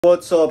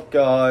What's up,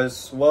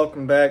 guys?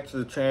 Welcome back to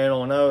the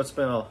channel. I know it's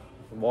been a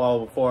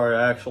while before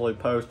I actually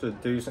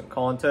posted decent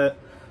content.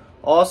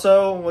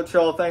 Also, what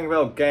y'all think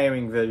about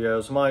gaming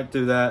videos? Might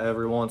do that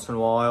every once in a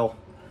while,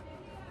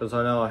 because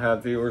I know I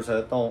have viewers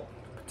that don't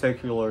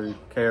particularly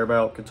care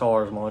about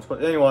guitars much.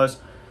 But anyways,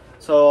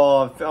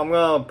 so I'm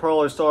gonna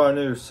probably start a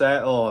new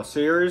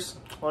series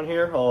on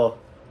here.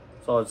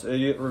 So it's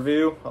Idiot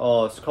Review.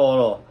 It's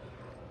called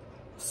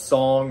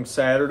Song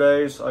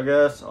Saturdays, I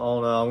guess. I'm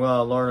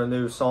gonna learn a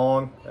new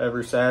song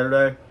every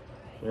Saturday.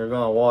 You're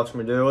gonna watch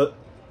me do it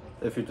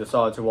if you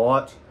decide to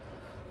watch.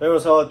 Anyway,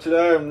 so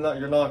today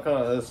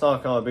it's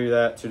not gonna be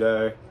that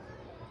today.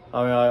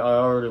 I mean, I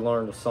already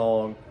learned a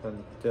song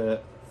and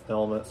didn't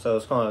film it, so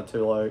it's kind of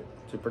too late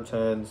to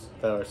pretend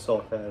that I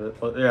suck at it.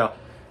 But yeah,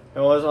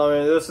 anyways, I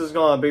mean, this is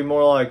gonna be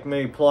more like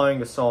me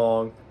playing a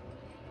song,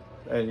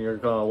 and you're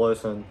gonna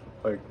listen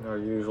like I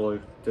usually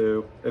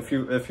do. If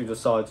you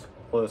decide to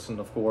listen,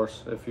 of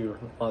course, if you're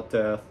not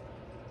deaf.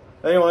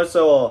 Anyway,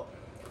 so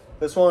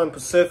this one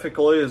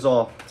specifically is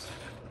sorry,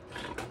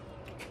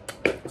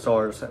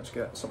 I just had to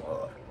get some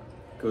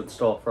good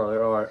stuff right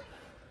there. Alright,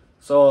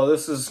 so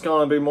this is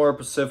gonna be more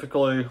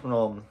specifically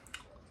kind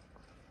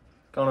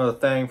of a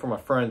thing for my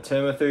friend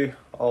Timothy.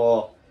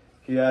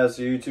 He has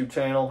a YouTube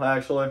channel,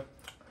 actually,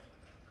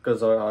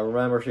 because I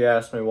remember he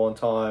asked me one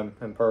time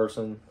in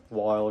person a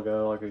while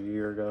ago, like a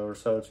year ago or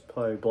so, to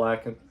play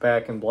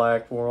Back in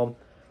Black for him.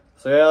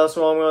 So yeah, that's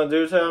what I'm going to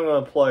do today. I'm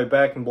going to play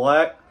Back in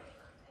Black.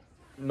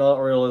 Not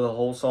really the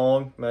whole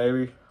song,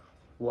 maybe.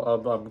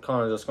 I'm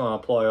kind of just going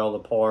to play all the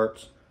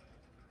parts,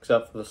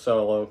 except for the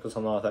solo, because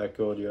I'm not that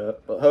good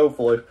yet. But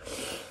hopefully.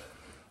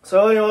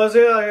 So anyways,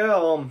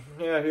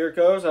 yeah, here it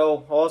goes.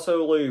 I'll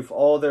also leave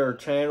all their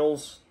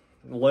channels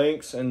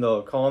links in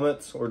the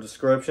comments or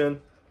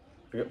description.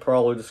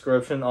 Probably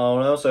description, I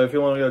don't know. So if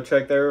you want to go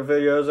check their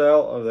videos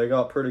out, they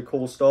got pretty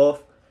cool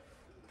stuff.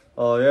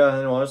 Yeah,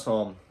 anyways,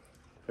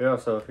 yeah,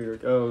 so here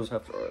it goes. I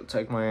have to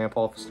take my amp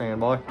off of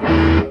standby.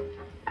 I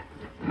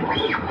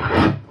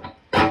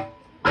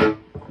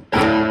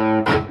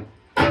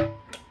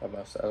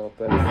messed that up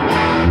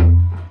there.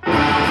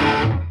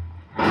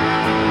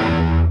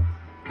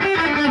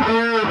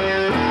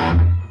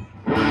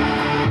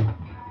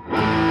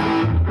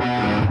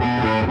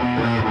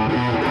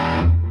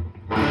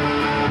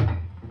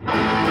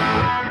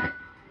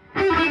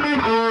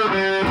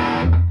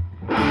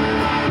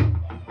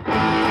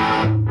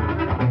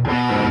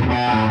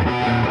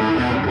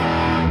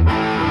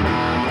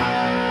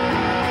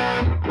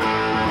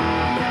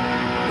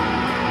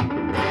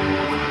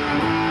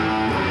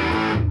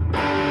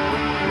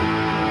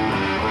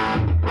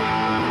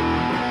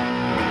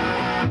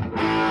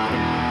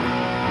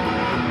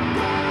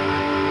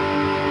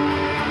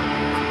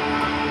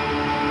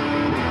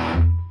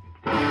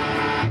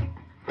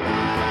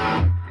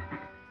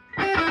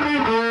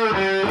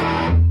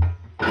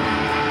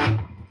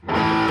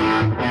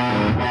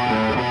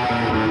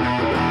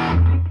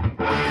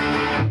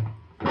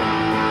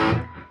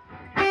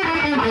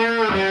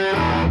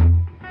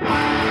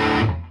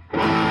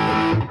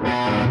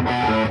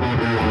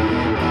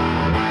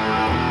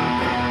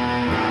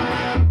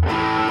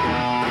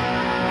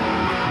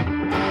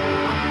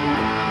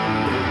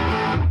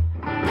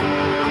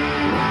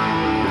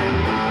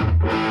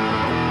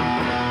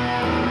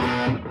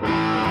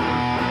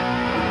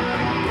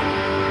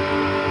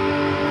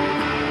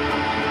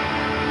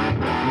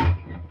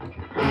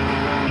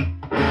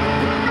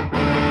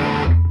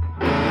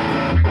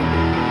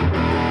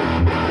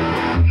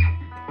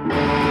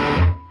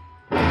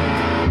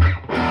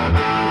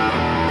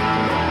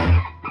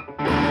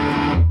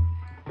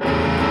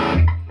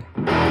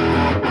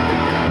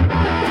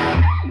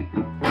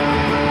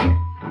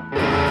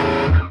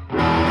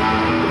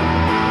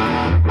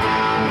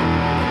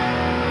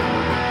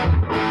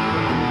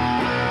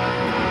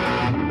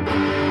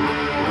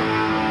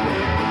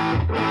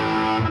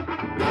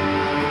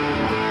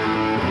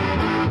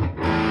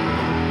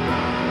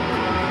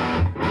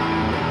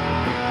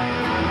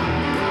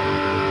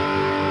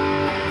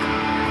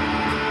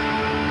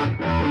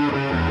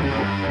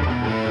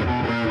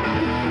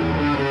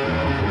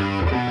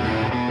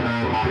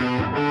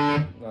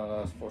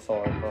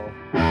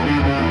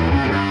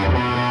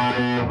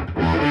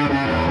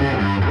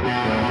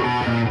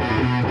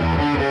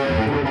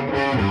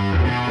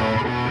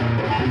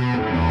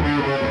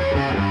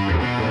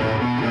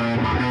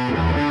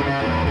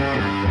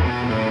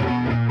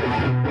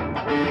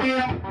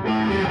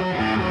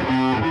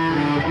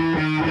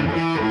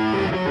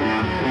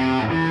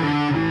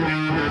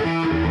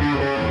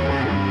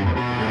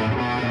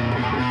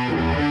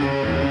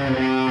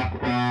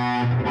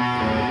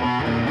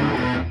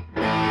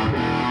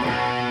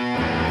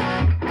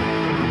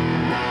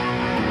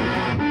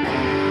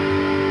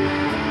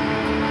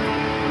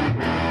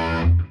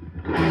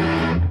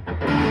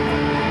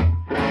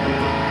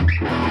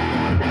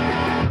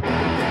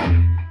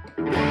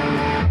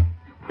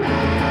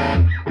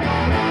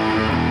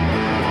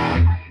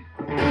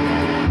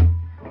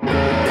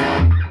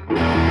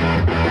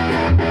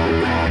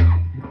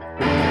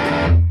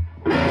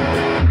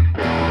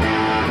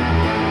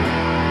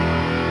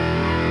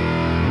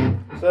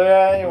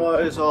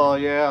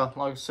 anyways, yeah,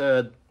 like I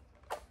said,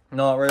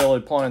 not really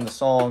playing the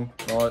song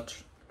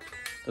much.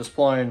 Just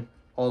playing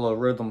all the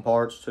rhythm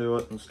parts to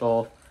it and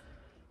stuff.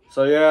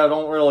 So yeah, I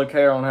don't really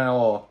care on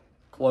how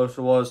close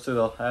it was to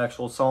the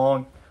actual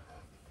song.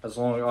 As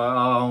long as,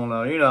 I don't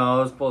know, you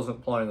know, I just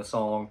wasn't playing the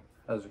song,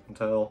 as you can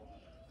tell,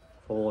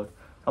 fully.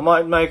 I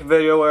might make a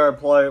video where I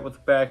play it with the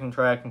backing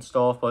track and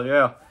stuff, but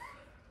yeah.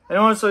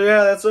 Anyway, so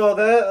yeah, that's all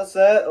that. That's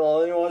that.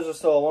 Anyways,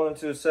 just wanted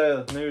to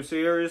say the new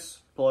series,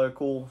 play a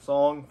cool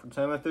song for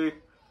Timothy.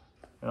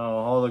 You know,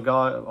 all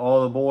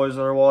the boys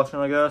that are watching,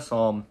 I guess.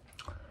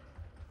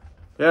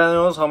 Yeah,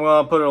 anyways, I'm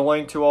gonna put a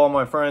link to all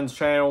my friends'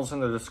 channels in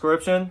the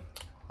description.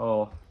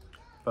 Oh,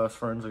 best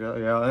friends I got.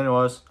 Yeah.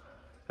 Anyways,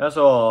 yeah.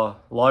 So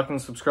like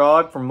and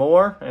subscribe for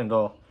more, and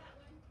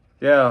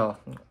yeah.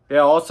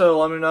 Also,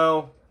 let me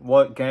know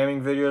what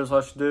gaming videos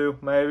I should do,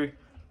 maybe,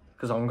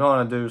 because I'm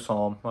gonna do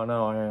some. I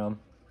know I am.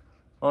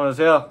 Anyways,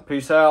 yeah.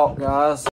 Peace out, guys.